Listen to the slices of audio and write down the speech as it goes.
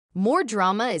More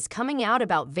drama is coming out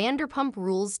about Vanderpump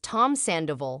Rules' Tom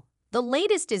Sandoval. The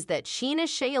latest is that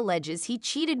Shay alleges he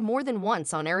cheated more than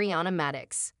once on Ariana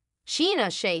Maddox.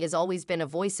 Shay has always been a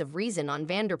voice of reason on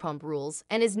Vanderpump Rules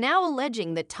and is now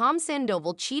alleging that Tom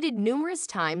Sandoval cheated numerous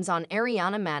times on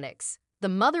Ariana Maddox. The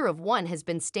mother of one has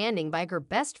been standing by her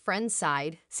best friend's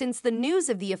side since the news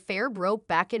of the affair broke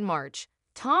back in March.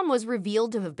 Tom was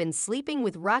revealed to have been sleeping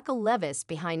with Raquel Leviss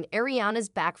behind Ariana's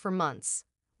back for months.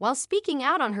 While speaking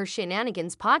out on her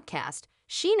Shenanigans podcast,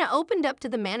 Scheana opened up to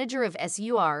the manager of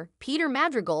SUR, Peter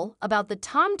Madrigal, about the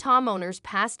Tom owner's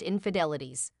past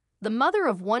infidelities. The mother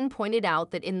of one pointed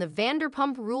out that in the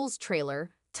Vanderpump Rules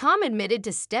trailer, Tom admitted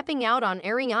to stepping out on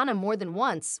Ariana more than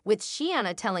once, with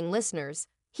Scheana telling listeners,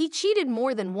 he cheated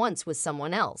more than once with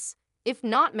someone else, if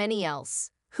not many else.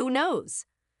 Who knows?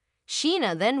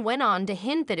 Scheana then went on to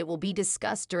hint that it will be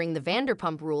discussed during the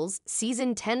Vanderpump Rules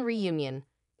Season 10 reunion.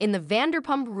 In the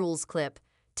Vanderpump Rules clip,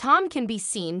 Tom can be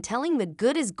seen telling the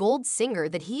Good as Gold singer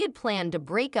that he had planned to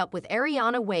break up with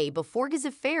Ariana way before his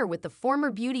affair with the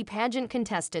former beauty pageant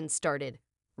contestant started.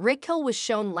 Raquel was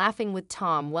shown laughing with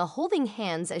Tom while holding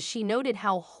hands as she noted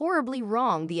how horribly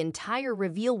wrong the entire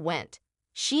reveal went.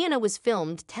 Scheana was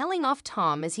filmed telling off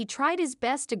Tom as he tried his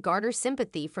best to garner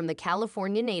sympathy from the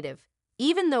California native.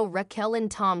 Even though Raquel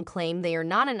and Tom claim they are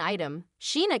not an item,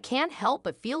 Scheana can't help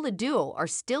but feel the duo are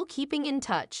still keeping in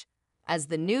touch. As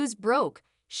the news broke,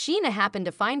 Scheana happened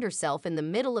to find herself in the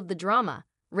middle of the drama.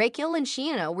 Raquel and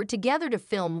Scheana were together to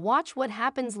film Watch What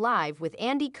Happens Live with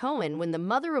Andy Cohen when the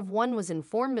mother of one was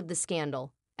informed of the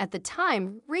scandal. At the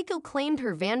time, Raquel claimed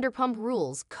her Vanderpump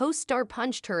Rules co-star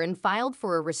punched her and filed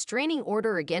for a restraining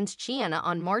order against Scheana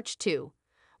on March 2.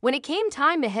 When it came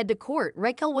time to head to court,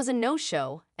 Raquel was a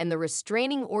no-show, and the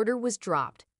restraining order was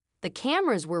dropped. The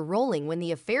cameras were rolling when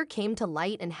the affair came to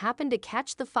light and happened to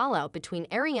catch the fallout between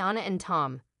Ariana and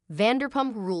Tom.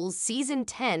 Vanderpump Rules Season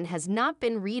 10 has not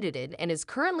been reedited and is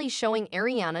currently showing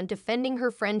Ariana defending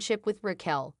her friendship with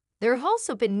Raquel. There have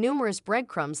also been numerous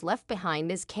breadcrumbs left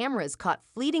behind as cameras caught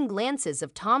fleeting glances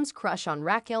of Tom's crush on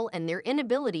Raquel and their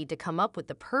inability to come up with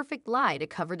the perfect lie to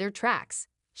cover their tracks.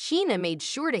 Scheana made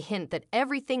sure to hint that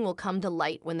everything will come to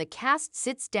light when the cast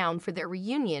sits down for their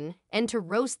reunion and to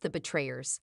roast the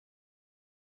betrayers.